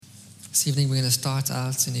This evening we're going to start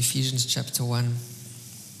out in Ephesians chapter 1.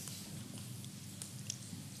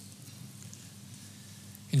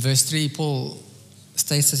 In verse 3, Paul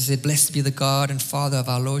states, as he said, "Blessed be the God and Father of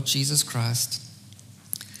our Lord Jesus Christ."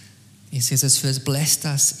 He says this, "who has blessed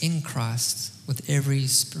us in Christ with every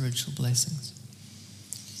spiritual blessing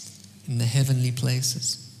in the heavenly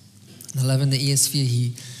places." And I love in the ESV,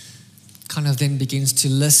 he kind of then begins to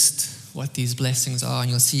list what these blessings are.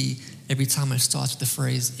 And you'll see every time it starts with the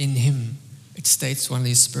phrase, "in him," it states one of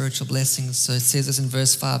these spiritual blessings. So it says this in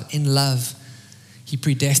verse 5, "In love, he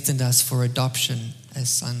predestined us for adoption as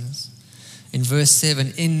sons." In verse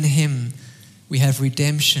 7, "In him we have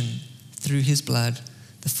redemption through his blood,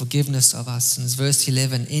 the forgiveness of our sins." Verse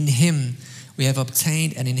 11, "In him we have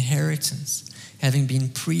obtained an inheritance, having been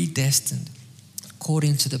predestined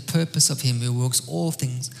according to the purpose of him who works all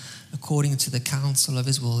things according to the counsel of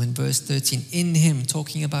his will." In verse 13, "In him,"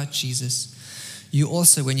 talking about Jesus, "you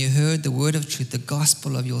also, when you heard the word of truth, the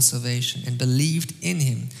gospel of your salvation, and believed in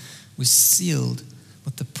him, was sealed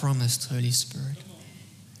with the promised Holy Spirit."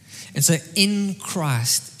 And so in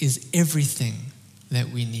Christ is everything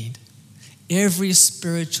that we need. Every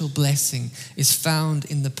spiritual blessing is found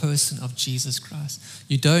in the person of Jesus Christ.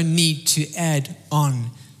 You don't need to add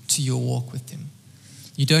on to your walk with him.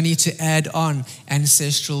 You don't need to add on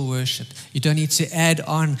ancestral worship. You don't need to add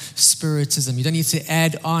on spiritism. You don't need to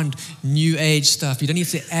add on new age stuff. You don't need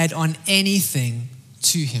to add on anything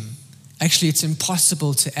to him. Actually, it's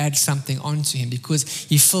impossible to add something onto him because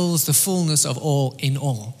he fills the fullness of all in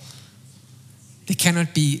all. There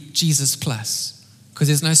cannot be Jesus plus because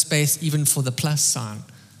there's no space even for the plus sign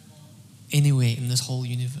anywhere in this whole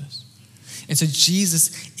universe. And so Jesus,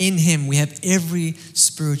 in him, we have every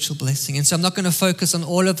spiritual blessing. And so I'm not going to focus on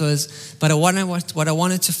all of those, but what I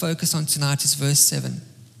wanted to focus on tonight is verse 7.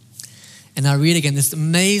 And I read again, this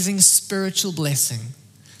amazing spiritual blessing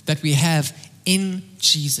that we have in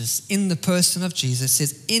Jesus, in the person of Jesus. It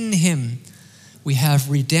says, "In him we have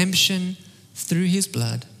redemption through his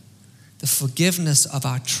blood, the forgiveness of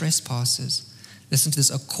our trespasses." Listen to this,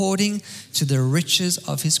 "according to the riches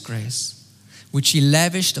of his grace, which he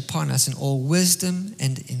lavished upon us in all wisdom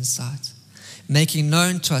and insight, making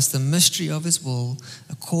known to us the mystery of his will,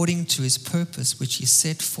 according to his purpose, which he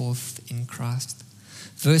set forth in Christ."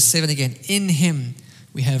 Verse 7 again, "In him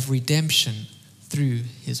we have redemption through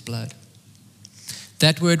his blood."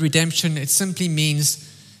 That word redemption, it simply means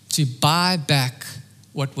to buy back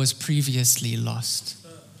what was previously lost.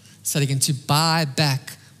 So again, to buy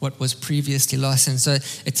back what was previously lost. And so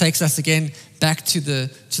it takes us again back to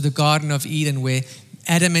the Garden of Eden, where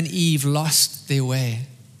Adam and Eve lost their way.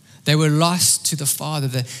 They were lost to the Father.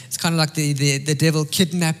 It's kind of like the devil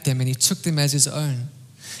kidnapped them and he took them as his own.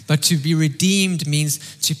 But to be redeemed means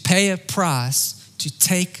to pay a price to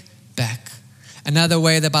take back. Another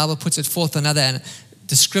way the Bible puts it forth, another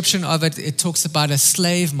description of it, it talks about a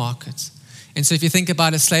slave market. And so if you think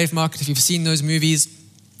about a slave market, if you've seen those movies,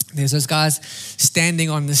 there's those guys standing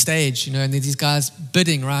on the stage, and these guys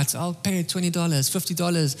bidding, right? "I'll pay $20,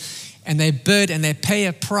 $50. And they bid and they pay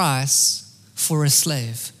a price for a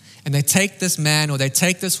slave. And they take this man or they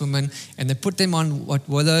take this woman and they put them on what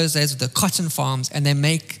were those days, the cotton farms, and they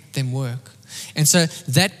make them work. And so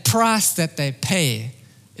that price that they pay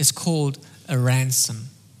is called a ransom.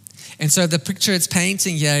 And so the picture it's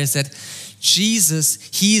painting here is that Jesus,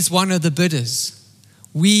 he is one of the bidders.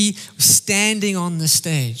 We standing on the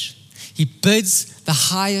stage. He bids the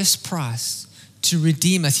highest price to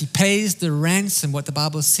redeem us. He pays the ransom, what the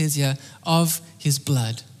Bible says here, of his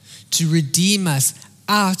blood, to redeem us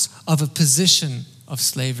out of a position of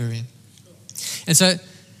slavery. And so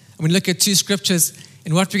when we look at two scriptures,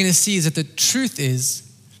 and what we're going to see is that the truth is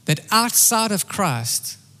that outside of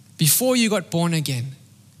Christ, before you got born again,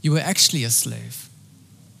 you were actually a slave.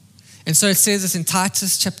 And so it says this in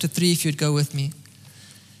Titus chapter 3, if you'd go with me.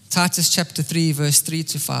 Titus chapter 3, verse 3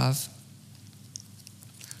 to 5.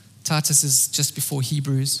 Titus is just before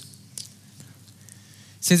Hebrews.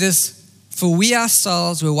 It says this, "For we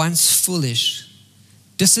ourselves were once foolish,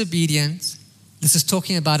 disobedient." This is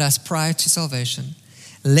talking about us prior to salvation.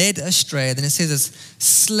 "Led astray." Then it says this,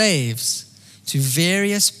 "slaves to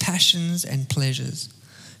various passions and pleasures,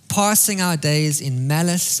 passing our days in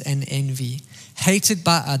malice and envy, hated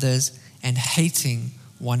by others and hating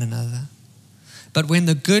one another. But when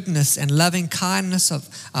the goodness and loving kindness of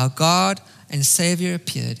our God and Savior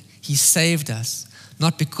appeared, he saved us,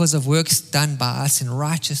 not because of works done by us in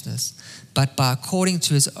righteousness, but by according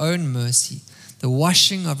to his own mercy, the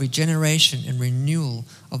washing of regeneration and renewal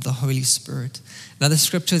of the Holy Spirit." Another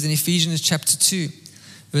scripture is in Ephesians chapter 2,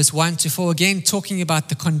 verse 1 to 4, again talking about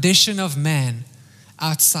the condition of man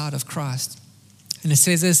outside of Christ. And it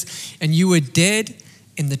says this, and you were dead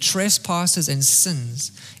in the trespasses and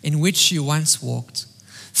sins in which you once walked,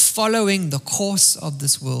 following the course of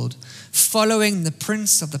this world, following the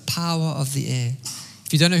prince of the power of the air.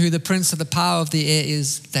 If you don't know who the prince of the power of the air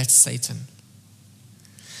is, that's Satan.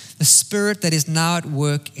 The spirit that is now at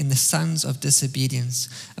work in the sons of disobedience,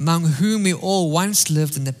 among whom we all once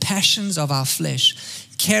lived in the passions of our flesh,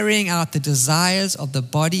 carrying out the desires of the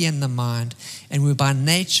body and the mind, and were by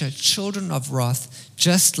nature children of wrath,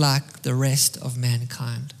 just like the rest of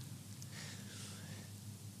mankind.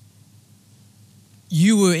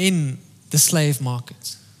 You were in the slave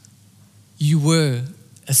market. You were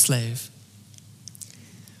a slave.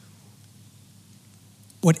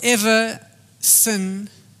 Whatever sin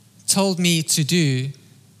told me to do,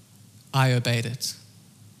 I obeyed it.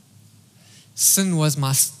 Sin was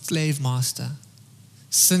my slave master.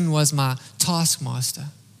 Sin was my taskmaster.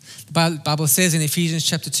 The Bible says in Ephesians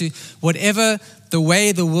chapter 2, whatever the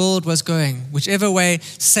way the world was going, whichever way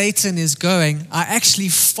Satan is going, I actually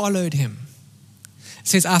followed him. It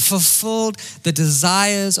says, I fulfilled the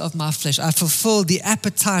desires of my flesh. I fulfilled the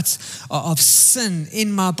appetites of sin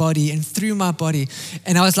in my body and through my body.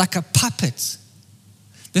 And I was like a puppet.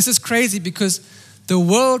 This is crazy because the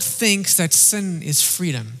world thinks that sin is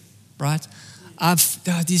freedom, right?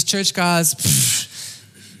 These church guys,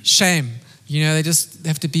 shame. You know, they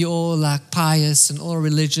have to be all like pious and all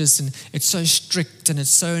religious, and it's so strict and it's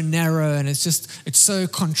so narrow and it's so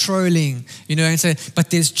controlling, you know, and so, but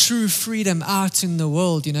there's true freedom out in the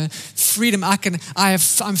world, you know. Freedom,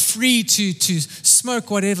 I'm free to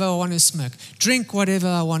smoke whatever I want to smoke, drink whatever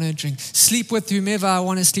I want to drink, sleep with whomever I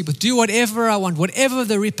want to sleep with, do whatever I want, whatever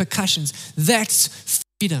the repercussions, that's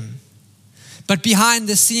freedom. But behind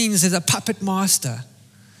the scenes there's a puppet master.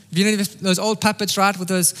 You know those old puppets, right, with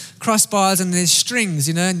those crossbars and there's strings,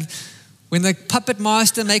 you know, and when the puppet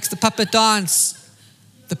master makes the puppet dance,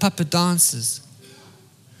 the puppet dances.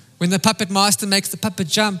 When the puppet master makes the puppet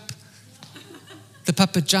jump, the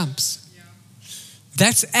puppet jumps.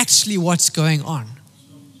 That's actually what's going on.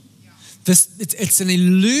 It's an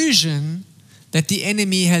illusion that the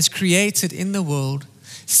enemy has created in the world,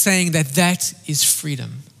 saying that is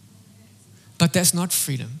freedom. But that's not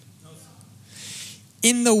freedom.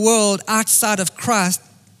 In the world outside of Christ,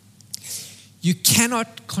 you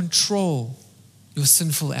cannot control your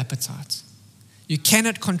sinful appetites. You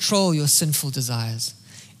cannot control your sinful desires.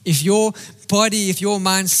 If your body, if your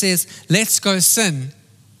mind says, let's go sin,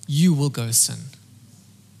 you will go sin.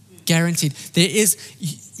 Guaranteed. There is,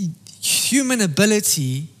 human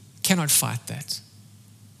ability cannot fight that.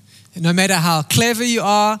 No matter how clever you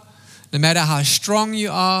are, no matter how strong you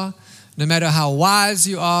are, no matter how wise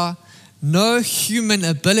you are, no human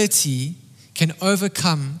ability can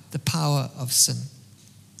overcome the power of sin.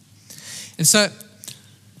 And so,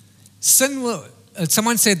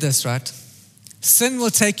 someone said this, right? Sin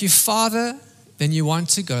will take you farther than you want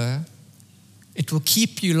to go. It will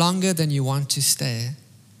keep you longer than you want to stay.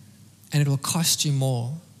 And it will cost you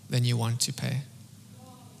more than you want to pay.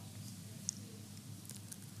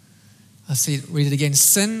 Read it again.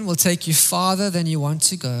 Sin will take you farther than you want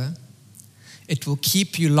to go. It will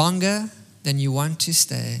keep you longer than you want to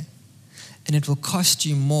stay, and it will cost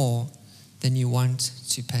you more than you want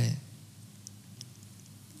to pay.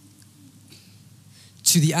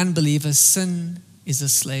 To the unbeliever, sin is a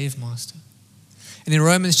slave master. And in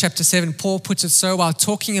Romans chapter 7, Paul puts it so well,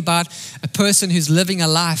 talking about a person who's living a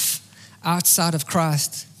life outside of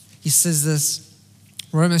Christ. He says this,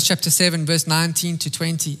 Romans chapter 7, verse 19 to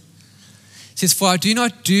 20. It says, for I do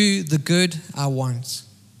not do the good I want,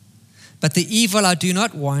 but the evil I do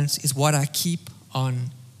not want is what I keep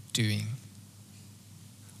on doing.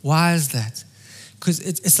 Why is that? Because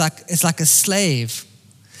it's like a slave.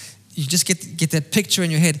 You just get that picture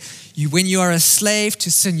in your head. When you are a slave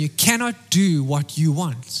to sin, you cannot do what you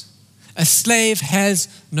want. A slave has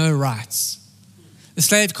no rights. The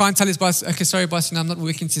slave can't tell his boss, okay, sorry boss, I'm not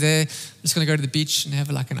working today. I'm just going to go to the beach and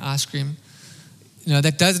have like an ice cream.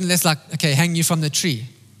 That's like, okay, hang you from the tree,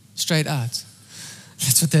 straight out.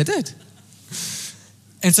 That's what they did.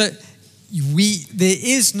 And so there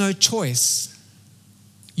is no choice.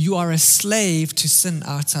 You are a slave to sin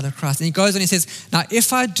outside of Christ. And he goes on, he says, now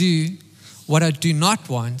if I do what I do not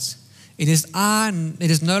want, it is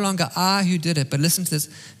no longer I who did it, but listen to this,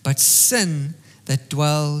 but sin that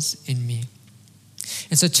dwells in me.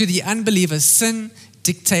 And so to the unbeliever, sin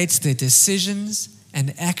dictates their decisions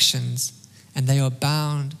and actions, and they are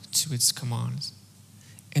bound to its commands.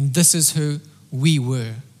 And this is who we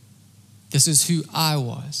were. This is who I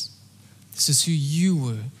was. This is who you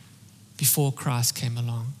were before Christ came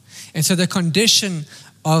along. And so the condition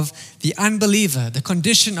of the unbeliever, the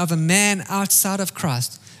condition of a man outside of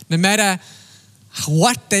Christ, no matter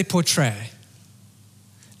what they portray,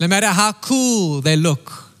 no matter how cool they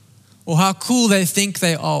look, or how cool they think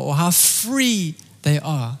they are, or how free they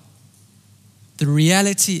are, the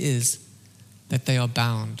reality is that they are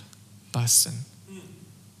bound by sin.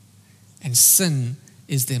 And sin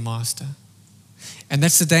is their master. And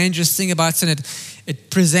that's the dangerous thing about sin. It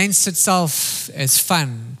presents itself as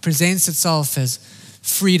fun, presents itself as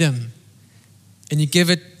freedom. And you give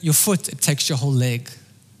it your foot, it takes your whole leg.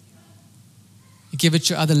 You give it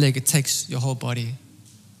your other leg, it takes your whole body.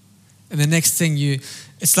 And the next thing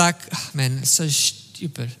it's like, oh man, it's so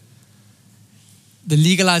stupid. The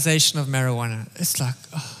legalization of marijuana, it's like,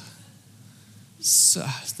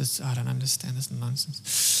 I don't understand this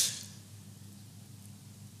nonsense.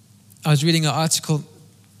 I was reading an article,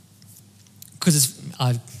 because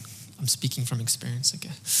I'm speaking from experience, okay.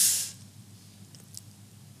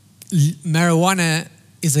 Marijuana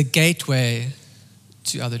is a gateway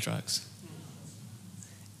to other drugs.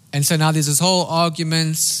 And so now there's this whole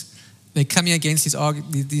argument. They're coming against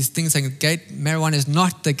these things saying marijuana is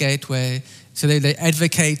not the gateway. So they're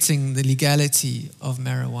advocating the legality of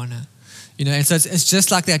marijuana. And so it's just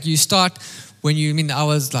like that. You start I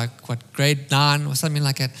was like, grade 9 or something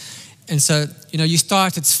like that. And so, you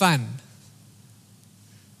start, it's fun.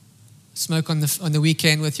 Smoke on the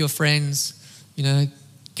weekend with your friends,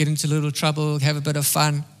 get into a little trouble, have a bit of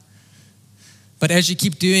fun. But as you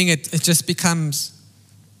keep doing it, it just becomes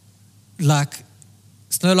like,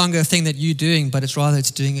 it's no longer a thing that you're doing, but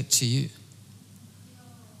it's doing it to you.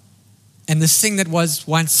 And this thing that was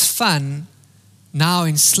once fun now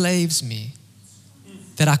enslaves me,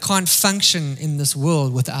 that I can't function in this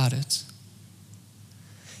world without it.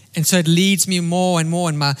 And so it leads me more and more,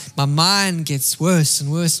 and my mind gets worse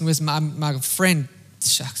and worse and worse. My friend,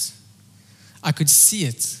 shucks, I could see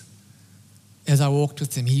it as I walked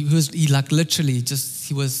with him. He was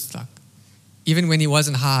like, even when he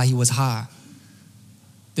wasn't high, he was high.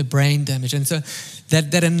 The brain damage. And so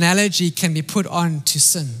that analogy can be put on to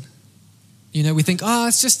sin. We think,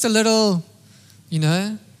 it's just a little,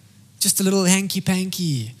 just a little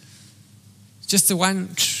hanky-panky. Just one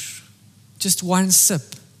sip.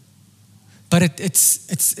 But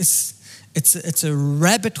it's a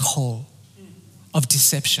rabbit hole of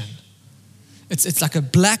deception. It's like a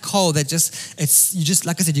black hole that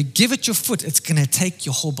like I said, you give it your foot, it's going to take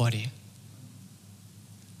your whole body.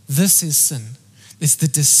 This is sin. It's the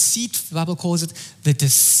the Bible calls it the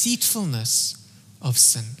deceitfulness of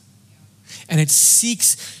sin. And it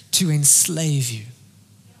seeks to enslave you.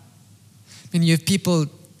 You have people,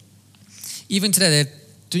 even today, they're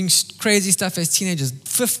doing crazy stuff as teenagers,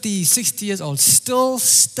 50, 60 years old, still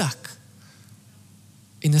stuck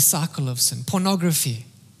in the cycle of sin. Pornography.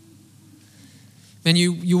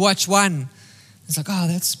 You watch one, it's like,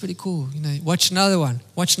 that's pretty cool. Watch another one.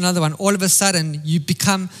 All of a sudden,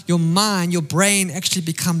 your mind, your brain actually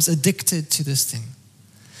becomes addicted to this thing.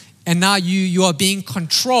 And now you are being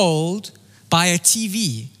controlled by a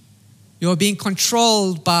TV. You're being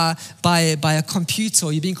controlled by a computer,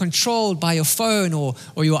 or you're being controlled by your phone or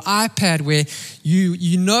your iPad, where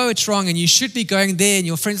you know it's wrong and you should be going there, and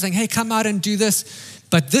your friend's saying, hey, come out and do this.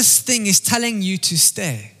 But this thing is telling you to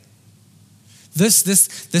stay. This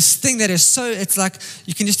thing that is so, it's like,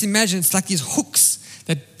 you can just imagine, it's like these hooks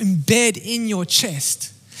that embed in your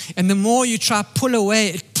chest. And the more you try to pull away,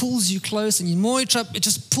 it pulls you closer. And the more you try, it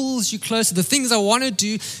just pulls you closer. The things I want to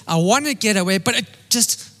do, I want to get away, but it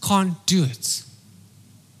just can't do it.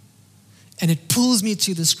 And it pulls me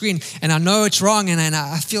to the screen. And I know it's wrong, and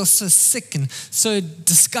I feel so sick and so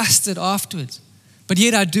disgusted afterwards. But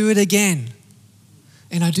yet I do it again.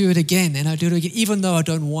 And I do it again, and I do it again, even though I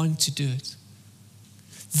don't want to do it.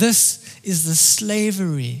 This is the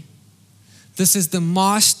slavery. This is the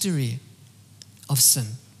mastery of sin.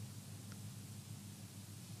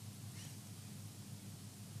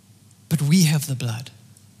 But we have the blood.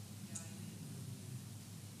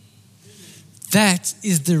 That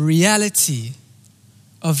is the reality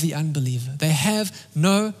of the unbeliever. They have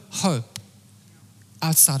no hope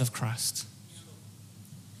outside of Christ.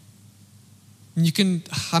 And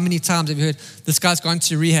how many times have you heard, this guy's gone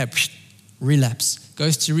to rehab, relapse,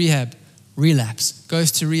 goes to rehab, relapse,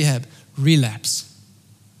 goes to rehab, relapse.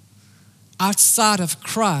 Outside of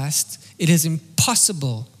Christ, it is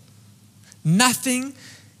impossible. Nothing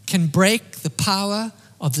can break the power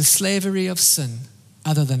of the slavery of sin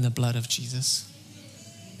other than the blood of Jesus.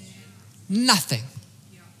 Nothing.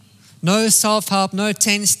 No self-help, no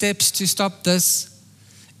 10 steps to stop this.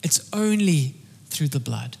 It's only through the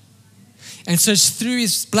blood. And so it's through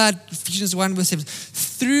his blood, Ephesians 1 verse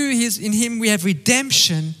 7, in him we have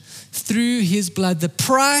redemption through his blood. The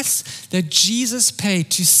price that Jesus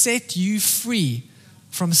paid to set you free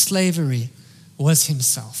from slavery was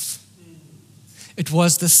himself. It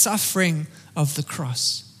was the suffering of the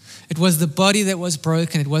cross. It was the body that was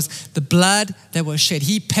broken. It was the blood that was shed.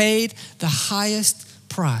 He paid the highest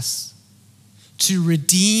price to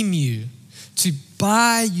redeem you, to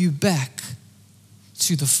buy you back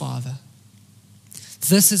to the Father.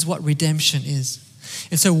 This is what redemption is.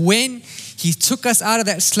 And so when he took us out of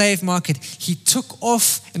that slave market, he took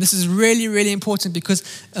off, and this is really, really important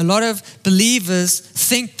because a lot of believers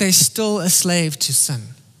think they're still a slave to sin.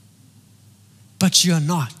 But you're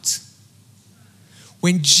not.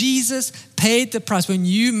 When Jesus paid the price, when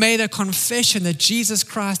you made a confession that Jesus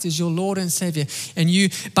Christ is your Lord and Savior, and you,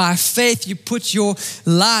 by faith, you put your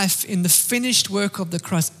life in the finished work of the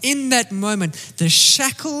cross, in that moment, the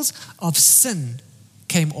shackles of sin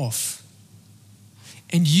came off.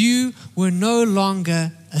 And you were no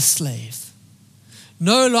longer a slave.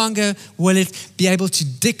 No longer will it be able to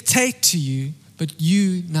dictate to you, but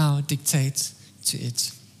you now dictate to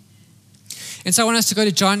it. And so I want us to go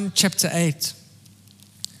to John chapter 8.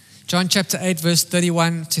 John chapter 8, verse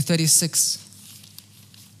 31 to 36.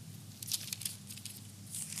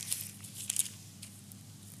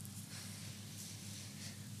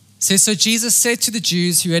 It says, so Jesus said to the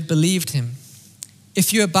Jews who had believed him,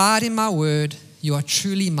 if you abide in my word, you are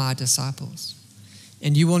truly my disciples,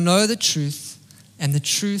 and you will know the truth, and the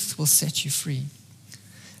truth will set you free.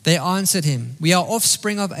 They answered him, we are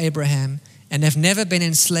offspring of Abraham and have never been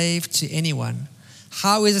enslaved to anyone.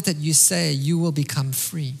 How is it that you say you will become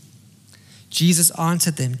free? Jesus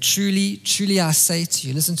answered them, truly, truly I say to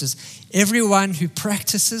you, listen to this, everyone who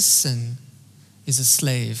practices sin is a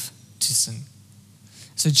slave to sin.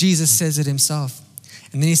 So Jesus says it himself.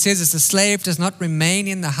 And then he says this, the slave does not remain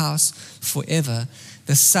in the house forever.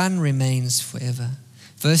 The son remains forever.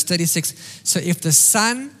 Verse 36, so if the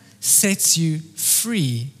son sets you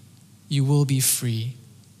free, you will be free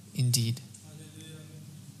indeed.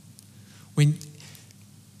 What did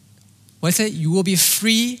he say? You will be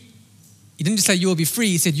free. He didn't just say you will be free.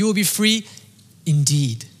 He said you will be free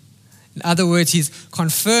indeed. In other words, he's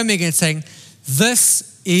confirming and saying,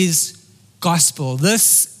 this is gospel.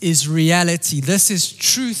 This is reality. This is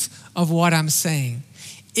truth of what I'm saying.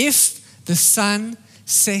 If the Son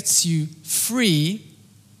sets you free,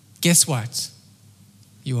 guess what?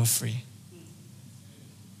 You are free.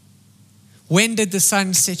 When did the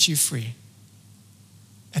Son set you free?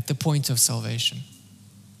 At the point of salvation.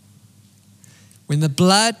 When the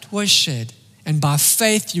blood was shed and by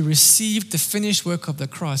faith you received the finished work of the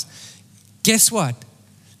cross, guess what?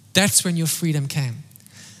 That's when your freedom came.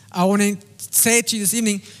 I want to say to you this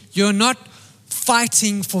evening, you're not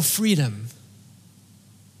fighting for freedom.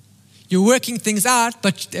 You're working things out,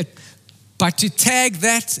 but to tag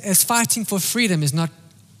that as fighting for freedom is not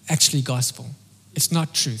actually gospel. It's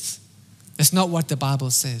not truth. It's not what the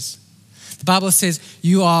Bible says. The Bible says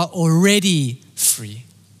you are already free.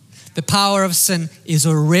 The power of sin is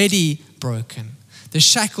already broken. The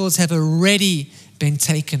shackles have already been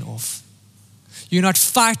taken off. You're not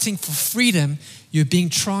fighting for freedom. You're being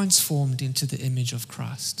transformed into the image of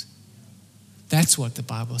Christ. That's what the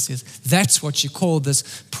Bible says. That's what you call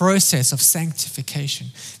this process of sanctification.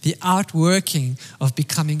 The outworking of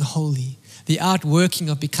becoming holy. The outworking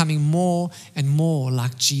of becoming more and more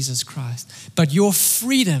like Jesus Christ. But your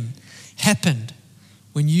freedom happened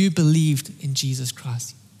when you believed in Jesus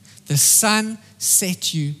Christ. The Son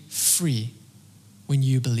set you free when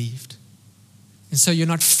you believed. And so you're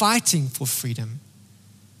not fighting for freedom.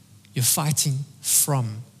 You're fighting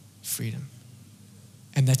from freedom.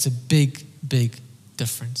 And that's a big, big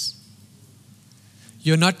difference.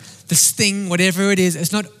 You're not this thing, whatever it is,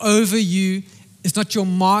 it's not over you. It's not your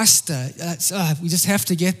master. We just have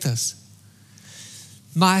to get this.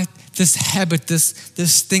 This habit,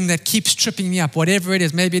 this thing that keeps tripping me up, whatever it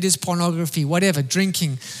is, maybe it is pornography, whatever,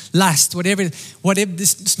 drinking, lust, whatever it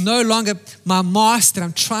is, it's no longer my master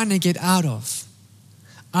I'm trying to get out of.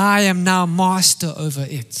 I am now master over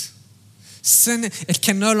it. Sin, it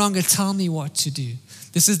can no longer tell me what to do.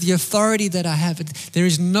 This is the authority that I have. There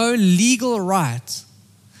is no legal right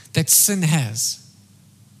that sin has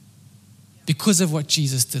because of what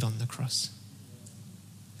Jesus did on the cross.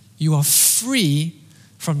 You are free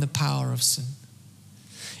from the power of sin.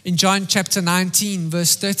 In John chapter 19,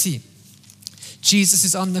 verse 30, Jesus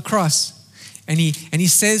is on the cross and he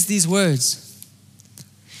says these words.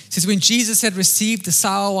 He says, when Jesus had received the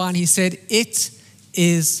sour wine, he said, "It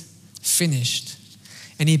is finished."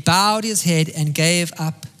 And he bowed his head and gave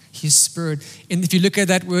up his Spirit. And if you look at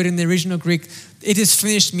that word in the original Greek, it is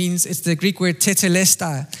finished means, it's the Greek word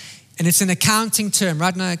tetelestai. And it's an accounting term,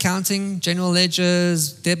 right? No, accounting, general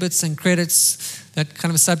ledgers, debits and credits, that kind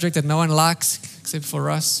of a subject that no one likes except for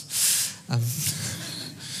us.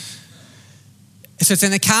 So it's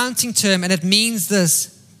an accounting term, and it means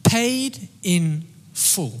this: paid in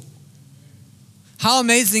full. How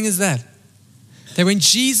amazing is that? That when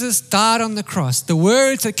Jesus died on the cross, the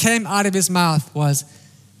words that came out of his mouth was,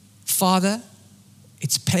 Father,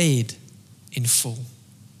 it's paid in full.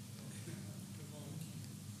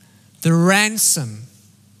 The ransom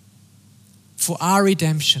for our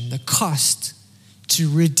redemption, the cost to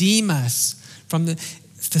redeem us from the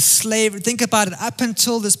slavery. Think about it, up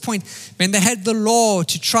until this point, when they had the law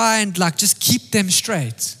to try and just keep them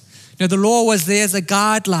straight. You know, the law was there as a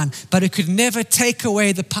guideline, but it could never take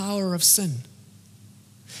away the power of sin.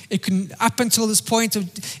 It could, up until this point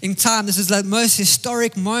in time, this is the most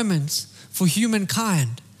historic moment for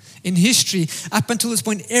humankind in history. Up until this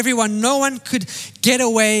point, no one could get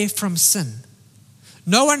away from sin.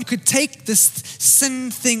 No one could take this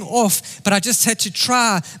sin thing off, but I just had to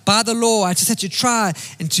try by the law. I just had to try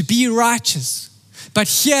and to be righteous. But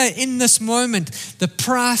here in this moment, the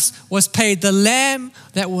price was paid. The lamb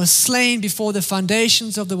that was slain before the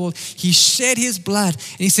foundations of the world, he shed his blood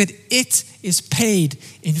and he said, it is paid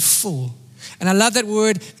in full. And I love that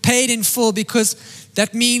word, paid in full, because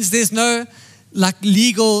that means there's no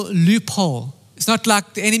legal loophole. It's not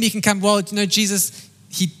like the enemy can come, well, Jesus,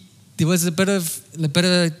 there was a bit of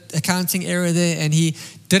accounting error there, and he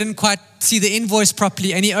didn't quite see the invoice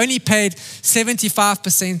properly, and he only paid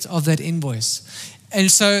 75% of that invoice. And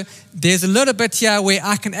so there's a little bit here where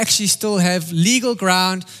I can actually still have legal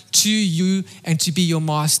ground to you and to be your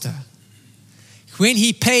master. When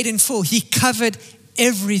he paid in full, he covered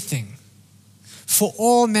everything for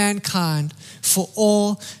all mankind, for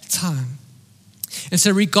all time. And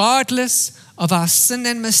so regardless of our sin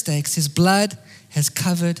and mistakes, his blood has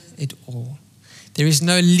covered it all. There is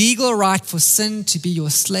no legal right for sin to be your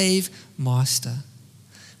slave master.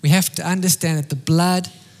 We have to understand that the blood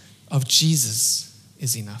of Jesus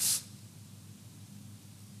is enough.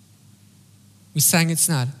 We sang it's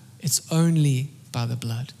not. It's only by the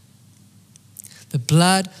blood. The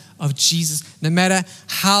blood of Jesus. No matter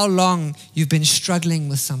how long you've been struggling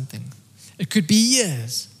with something, it could be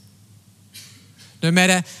years. No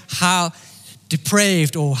matter how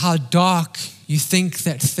depraved or how dark you think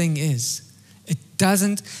that thing is, it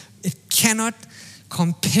cannot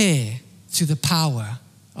compare to the power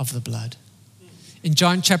of the blood. In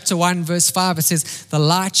John chapter 1 verse 5, it says, the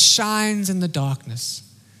light shines in the darkness,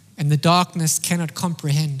 and the darkness cannot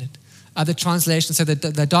comprehend it. Other translations say that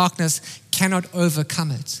the darkness cannot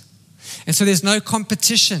overcome it. And so there's no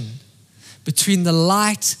competition between the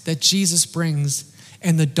light that Jesus brings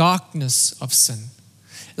and the darkness of sin.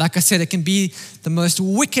 Like I said, it can be the most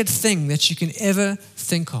wicked thing that you can ever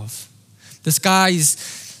think of. This guy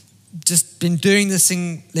is just been doing this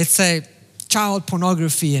thing, let's say, child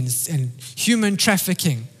pornography and human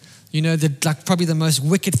trafficking. You know, probably the most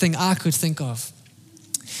wicked thing I could think of.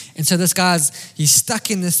 And so this he's stuck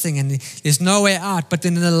in this thing and there's no way out. But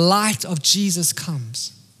then the light of Jesus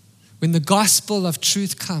comes. When the gospel of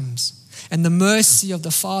truth comes and the mercy of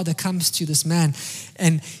the Father comes to this man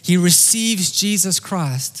and he receives Jesus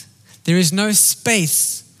Christ, there is no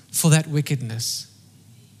space for that wickedness.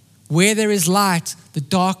 Where there is light, the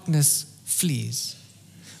darkness flees.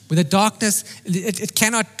 With the darkness, it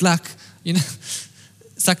cannot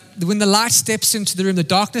it's like when the light steps into the room, the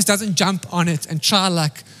darkness doesn't jump on it and try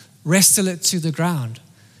wrestle it to the ground.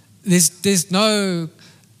 There's no,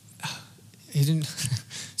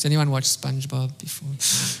 has anyone watched SpongeBob before?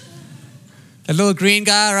 That little green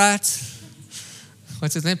guy, right?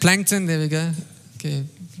 What's his name? Plankton, there we go. Okay,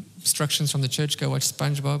 instructions from the church, go watch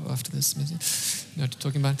SpongeBob after this. You know what I'm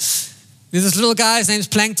talking about? There's this little guy, his name's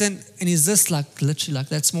Plankton, and he's this literally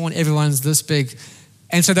that small, and everyone's this big.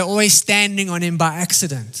 And so they're always standing on him by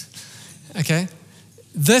accident. Okay?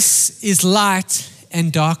 This is light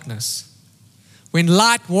and darkness. When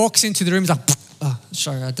light walks into the room, it's like, oh,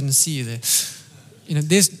 sorry, I didn't see you there. You know,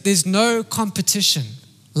 there's no competition.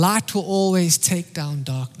 Light will always take down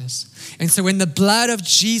darkness. And so when the blood of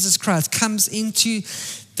Jesus Christ comes into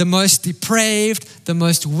the most depraved, the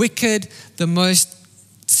most wicked, the most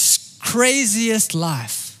craziest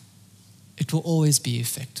life, it will always be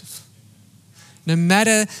effective. No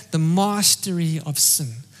matter the mastery of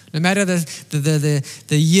sin, no matter the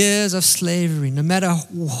years of slavery, no matter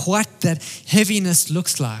what that heaviness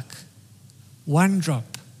looks like, one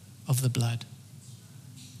drop of the blood,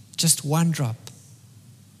 just one drop,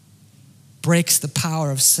 breaks the power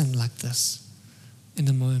of sin like this. in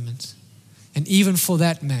a moment. And even for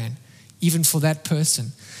that man, even for that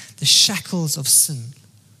person, the shackles of sin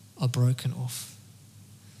are broken off.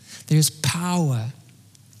 There is power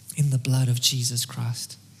in the blood of Jesus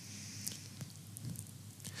Christ.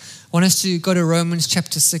 I want us to go to Romans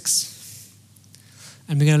chapter 6,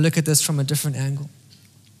 and we're going to look at this from a different angle.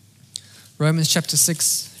 Romans chapter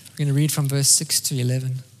 6, we're going to read from verse 6 to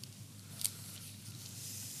 11.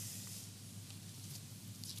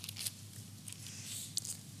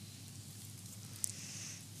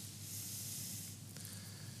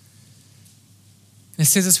 It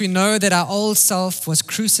says, as we know that our old self was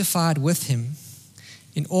crucified with him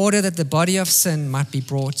in order that the body of sin might be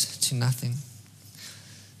brought to nothing,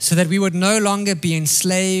 so that we would no longer be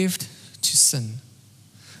enslaved to sin.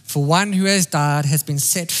 For one who has died has been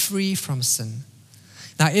set free from sin.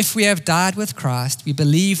 Now, if we have died with Christ, we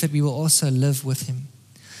believe that we will also live with him.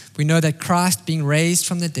 We know that Christ, being raised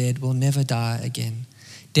from the dead, will never die again.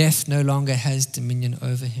 Death no longer has dominion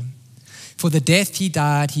over him. For the death he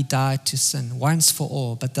died to sin once for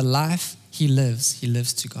all, but the life he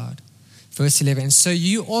lives to God. Verse 11, and so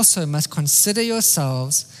you also must consider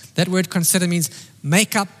yourselves. That word consider means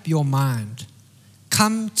make up your mind.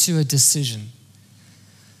 Come to a decision.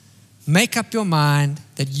 Make up your mind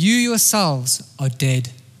that you yourselves are dead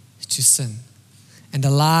to sin and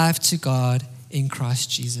alive to God in Christ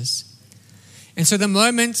Jesus. And so the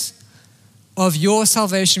moment of your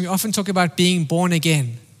salvation, we often talk about being born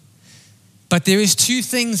again. But there is two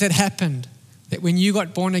things that happened that when you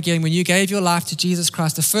got born again, when you gave your life to Jesus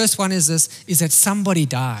Christ. The first one is this, is that somebody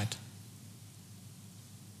died.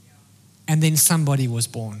 And then somebody was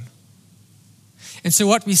born. And so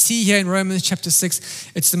what we see here in Romans chapter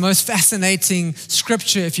 6, it's the most fascinating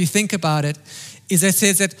scripture if you think about it, is that it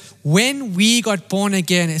says that when we got born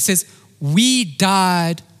again, it says we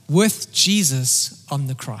died with Jesus on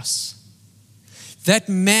the cross. That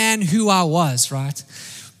man who I was, right?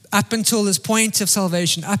 Up until this point of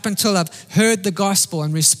salvation, up until I've heard the gospel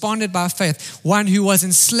and responded by faith, one who was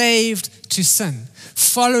enslaved to sin,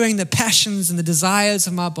 following the passions and the desires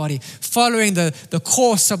of my body, following the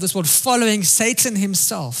course of this world, following Satan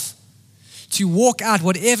himself, to walk out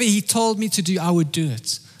whatever he told me to do, I would do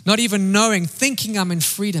it. Not even knowing, thinking I'm in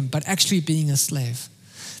freedom, but actually being a slave.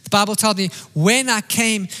 The Bible tells me when I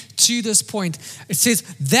came to this point, it says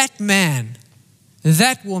that man,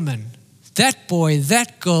 that woman, that boy,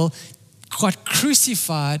 that girl got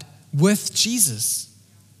crucified with Jesus.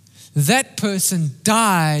 That person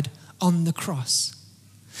died on the cross.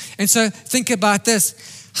 And so think about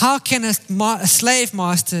this. How can a slave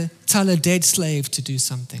master tell a dead slave to do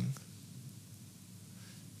something?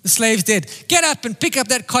 The slave's dead. Get up and pick up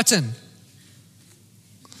that cotton.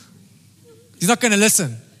 He's not going to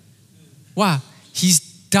listen. Why? He's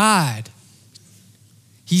died.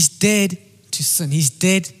 He's dead to sin. He's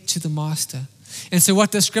dead to the master. And so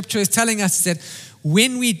what the scripture is telling us is that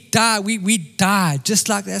when we die, we died just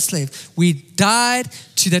like that slave. We died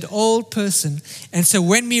to that old person. And so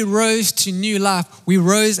when we rose to new life, we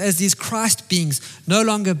rose as these Christ beings, no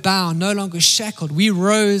longer bound, no longer shackled. We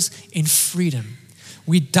rose in freedom.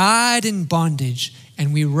 We died in bondage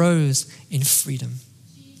and we rose in freedom.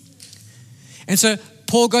 And so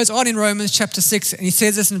Paul goes on in Romans chapter 6 and he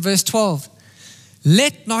says this in verse 12.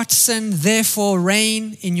 Let not sin therefore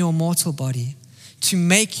reign in your mortal body to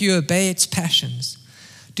make you obey its passions.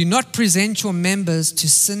 Do not present your members to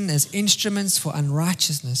sin as instruments for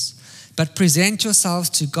unrighteousness, but present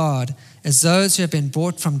yourselves to God as those who have been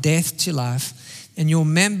brought from death to life, and your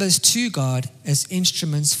members to God as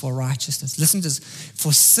instruments for righteousness. Listen to this.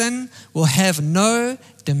 For sin will have no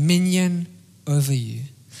dominion over you,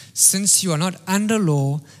 since you are not under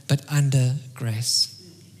law, but under grace.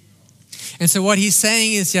 And so what he's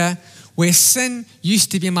saying is, where sin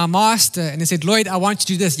used to be my master, and he said, Lloyd, I want you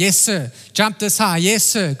to do this. Yes, sir. Jump this high. Yes,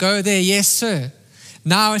 sir. Go there. Yes, sir.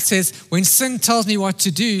 Now it says, when sin tells me what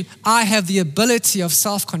to do, I have the ability of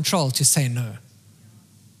self-control to say no.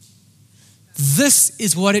 This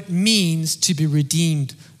is what it means to be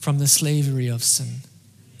redeemed from the slavery of sin.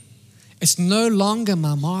 It's no longer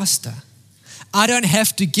my master. I don't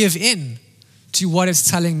have to give in to what it's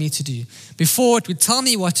telling me to do. Before, it would tell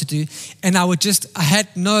me what to do, and I had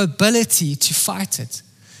no ability to fight it.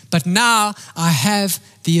 But now I have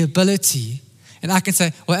the ability, and I can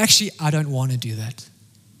say, well, actually, I don't want to do that.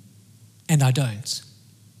 And I don't.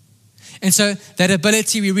 And so that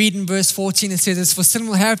ability, we read in verse 14, it says, for sin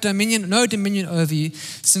will have no dominion over you,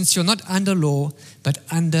 since you're not under law, but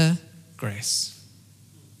under grace.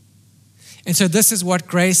 And so this is what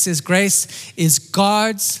grace is. Grace is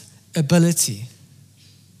God's ability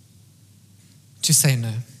to say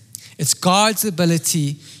no. It's God's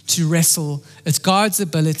ability to wrestle. It's God's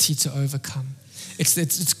ability to overcome.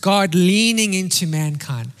 It's God leaning into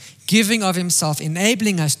mankind, giving of himself,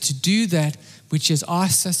 enabling us to do that which he has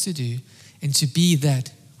asked us to do and to be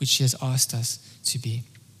that which he has asked us to be.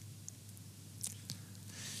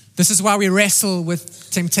 This is why we wrestle with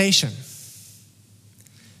temptation.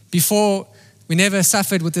 Before, we never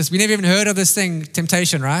suffered with this. We never even heard of this thing,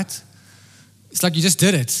 temptation, right? It's like you just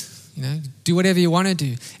did it. Do whatever you want to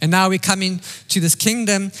do. And now we come into this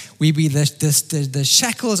kingdom. The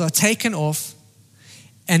shackles are taken off.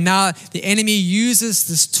 And now the enemy uses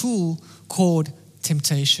this tool called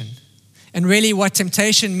temptation. And really what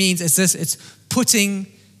temptation means is this: it's putting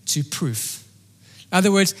to proof. In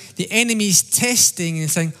other words, the enemy is testing and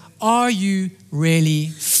saying, are you really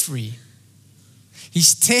free?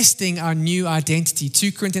 He's testing our new identity.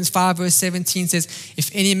 2 Corinthians 5 verse 17 says, if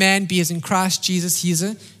any man be as in Christ Jesus, he is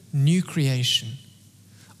a new creation.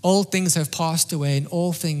 Old things have passed away and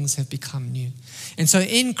all things have become new. And so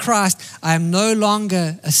in Christ, I am no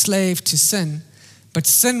longer a slave to sin, but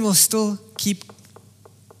sin will still keep.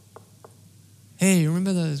 Hey,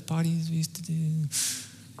 remember those parties we used to do?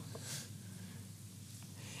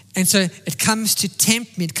 And so it comes to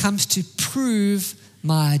tempt me, it comes to prove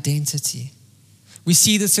my identity. We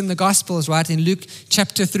see this in the Gospels, right? In Luke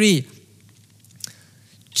chapter 3.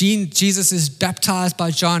 Jesus is baptized by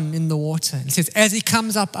John in the water. It says, as he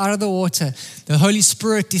comes up out of the water, the Holy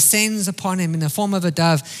Spirit descends upon him in the form of a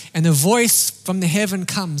dove, and a voice from the heaven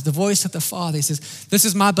comes, the voice of the Father. He says, this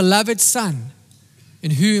is my beloved Son,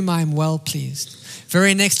 in whom I am well pleased.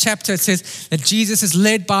 Very next chapter, it says that Jesus is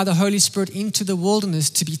led by the Holy Spirit into the wilderness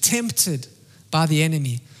to be tempted by the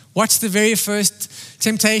enemy. What's the very first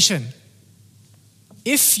temptation?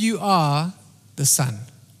 If you are the Son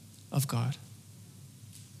of God.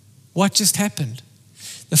 What just happened?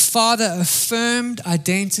 The Father affirmed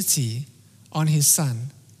identity on his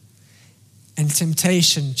Son, and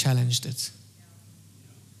temptation challenged it.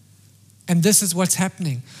 And this is what's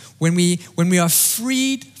happening. When we are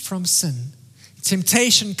freed from sin,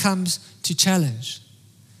 temptation comes to challenge.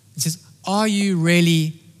 It says, are you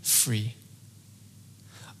really free?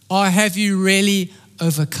 Or have you really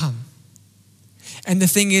overcome? And the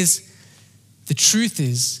thing is, the truth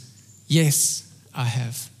is, yes, I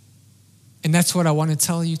have. And that's what I want to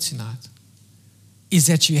tell you tonight, is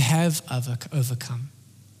that you have overcome.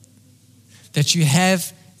 That you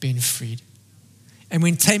have been freed. And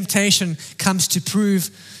when temptation comes to proof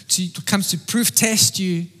test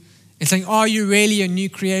you and saying, are you really a new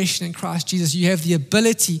creation in Christ Jesus? You have the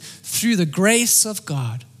ability through the grace of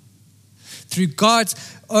God, through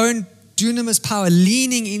God's own dunamis power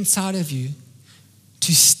leaning inside of you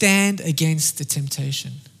to stand against the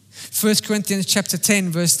temptation. 1 Corinthians chapter 10,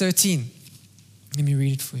 verse 13. Let me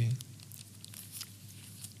read it for you.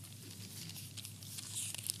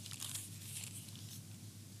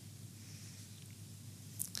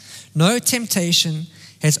 No temptation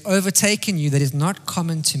has overtaken you that is not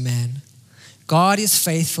common to man. God is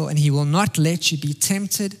faithful, and he will not let you be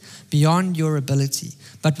tempted beyond your ability.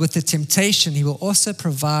 But with the temptation, he will also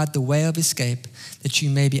provide the way of escape that you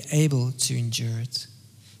may be able to endure it.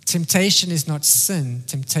 Temptation is not sin.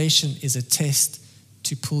 Temptation is a test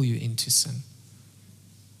to pull you into sin.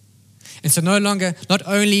 And so not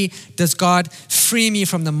only does God free me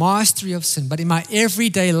from the mastery of sin, but in my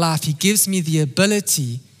everyday life, he gives me the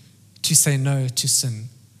ability to say no to sin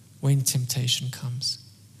when temptation comes.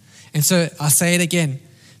 And so I say it again.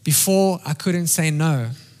 Before I couldn't say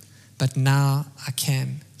no, but now I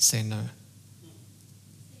can say no.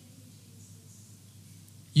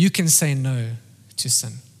 You can say no to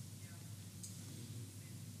sin.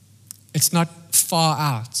 It's not far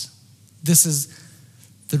out. This is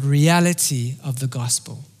the reality of the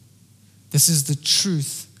gospel. This is the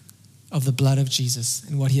truth of the blood of Jesus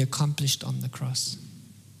and what he accomplished on the cross.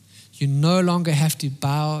 You no longer have to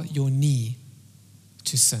bow your knee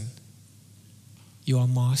to sin. You are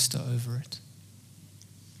master over it.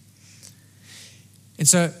 And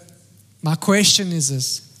so my question is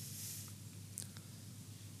this: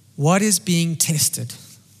 what is being tested?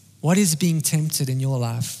 What is being tempted in your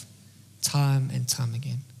life time and time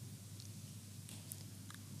again?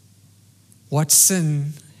 What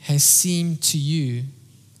sin has seemed to you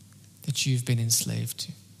that you've been enslaved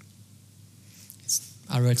to?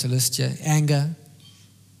 I wrote a list here: anger,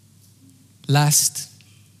 lust,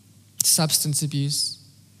 substance abuse,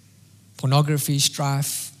 pornography,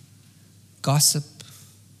 strife, gossip,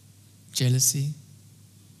 jealousy.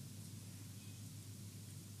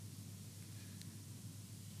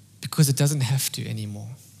 Because it doesn't have to anymore.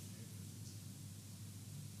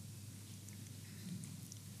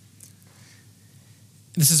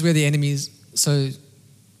 This is where the enemy is so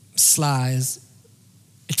sly.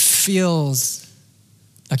 It feels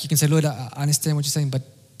like you can say, Lord, I understand what you're saying, but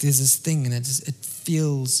there's this thing and it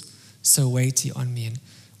feels so weighty on me. And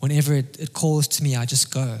whenever it calls to me, I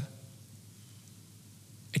just go.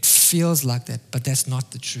 It feels like that, but that's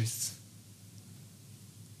not the truth.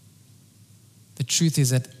 The truth is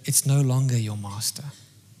that it's no longer your master.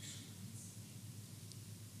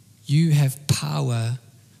 You have power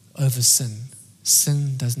over sin.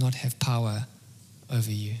 Sin does not have power over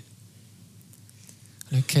you.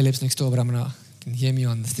 I know Caleb's next door, but you can hear me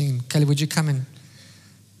on the thing. Caleb, would you come in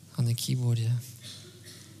on the keyboard here?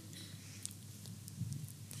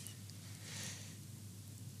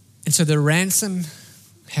 And so the ransom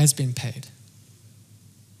has been paid.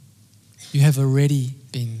 You have already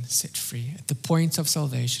been set free. At the point of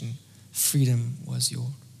salvation, freedom was yours.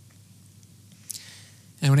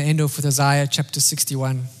 And I want to end off with Isaiah chapter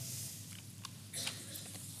 61.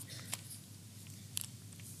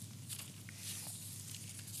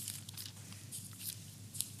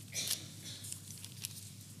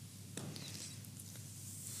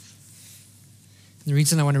 The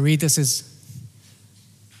reason I want to read this is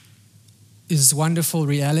this wonderful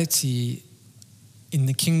reality in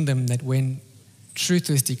the kingdom that when truth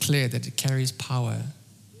is declared, that it carries power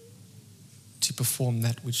to perform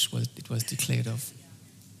that which it was declared of.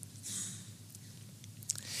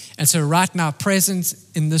 And so right now, present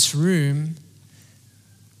in this room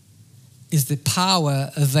is the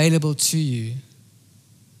power available to you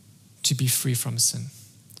to be free from sin.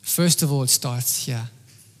 First of all, it starts here.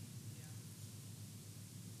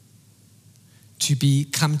 To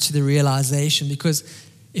come to the realization, because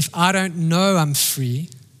if I don't know I'm free,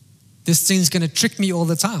 this thing's going to trick me all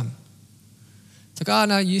the time. It's like, oh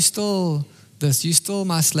no, you still this, you still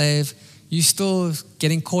my slave, you still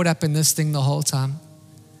getting caught up in this thing the whole time.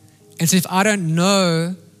 And so if I don't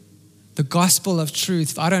know the gospel of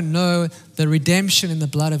truth, if I don't know the redemption in the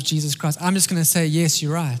blood of Jesus Christ, I'm just going to say, yes,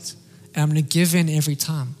 you're right. And I'm going to give in every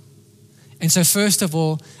time. And so first of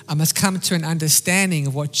all, I must come to an understanding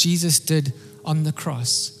of what Jesus did on the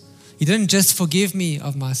cross. He didn't just forgive me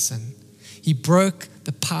of my sin. He broke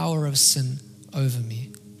the power of sin over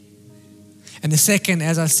me. And the second,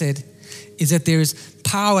 as I said, is that there is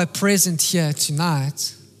power present here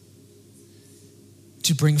tonight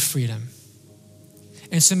to bring freedom.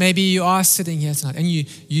 And so maybe you are sitting here tonight and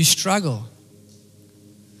you struggle.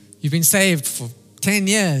 You've been saved for 10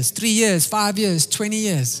 years, 3 years, 5 years, 20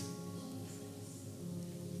 years.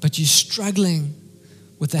 But you're struggling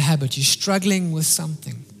with a habit. You're struggling with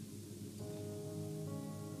something.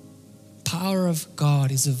 Power of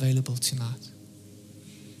God is available tonight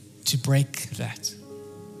to break that.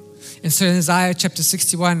 And so in Isaiah chapter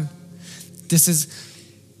 61, this is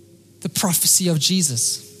the prophecy of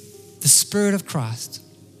Jesus, the Spirit of Christ.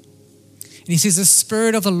 And he says, the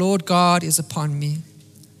Spirit of the Lord God is upon me,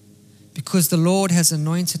 because the Lord has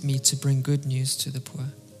anointed me to bring good news to the poor.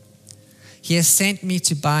 He has sent me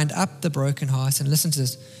to bind up the broken hearts, and listen to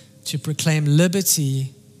this, to proclaim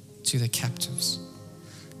liberty to the captives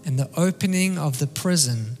and the opening of the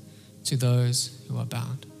prison to those who are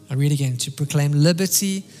bound. I read again, to proclaim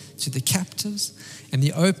liberty to the captives and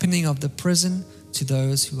the opening of the prison to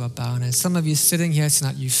those who are bound. As some of you sitting here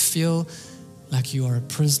tonight, you feel like you are a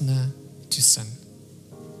prisoner to sin.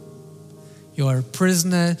 You are a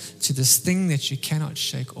prisoner to this thing that you cannot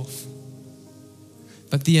shake off.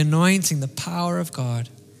 But the anointing, the power of God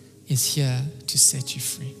is here to set you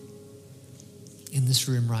free in this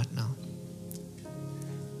room right now.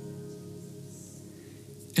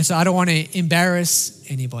 And so I don't want to embarrass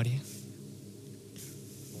anybody.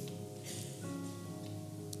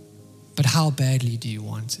 But how badly do you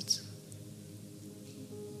want it?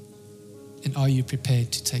 And are you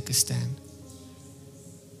prepared to take a stand?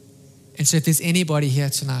 And so if there's anybody here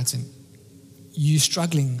tonight and you're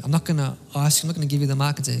struggling, I'm not going to ask you, I'm not going to give you the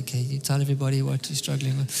mic and say, okay, you tell everybody what you're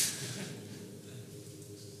struggling with.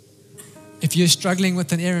 If you're struggling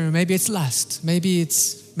with an area, maybe it's lust, maybe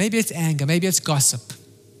it's anger, maybe it's gossip.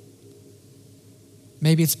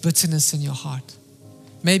 Maybe it's bitterness in your heart.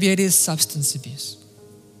 Maybe it is substance abuse.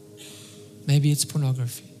 Maybe it's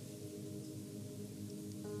pornography.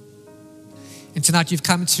 And tonight you've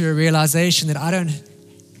come to a realization that I don't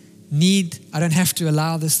have to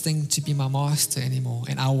allow this thing to be my master anymore.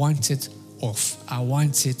 And I want it off. I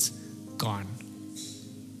want it gone.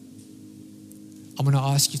 I'm going to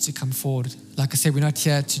ask you to come forward. Like I said, we're not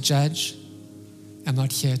here to judge. I'm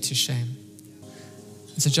not here to shame.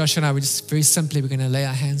 And so Josh and I, we're going to lay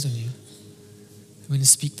our hands on you. We're going to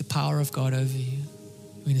speak the power of God over you.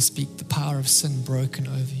 We're going to speak the power of sin broken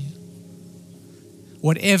over you.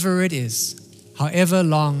 Whatever it is, however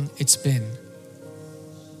long it's been,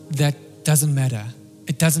 that doesn't matter.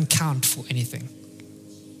 It doesn't count for anything.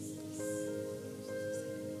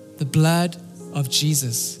 The blood of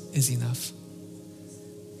Jesus is enough.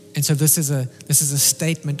 And so this is a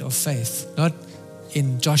statement of faith, not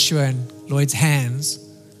in Joshua and Lloyd's hands.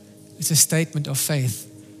 It's a statement of faith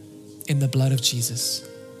in the blood of Jesus.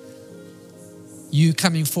 You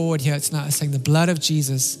coming forward here tonight is saying the blood of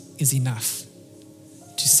Jesus is enough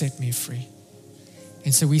to set me free.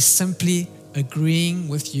 And so we're simply agreeing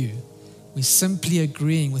with you. We're simply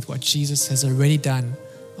agreeing with what Jesus has already done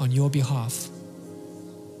on your behalf.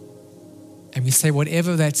 And we say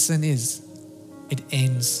whatever that sin is, it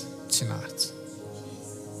ends tonight.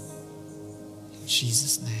 In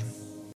Jesus' name.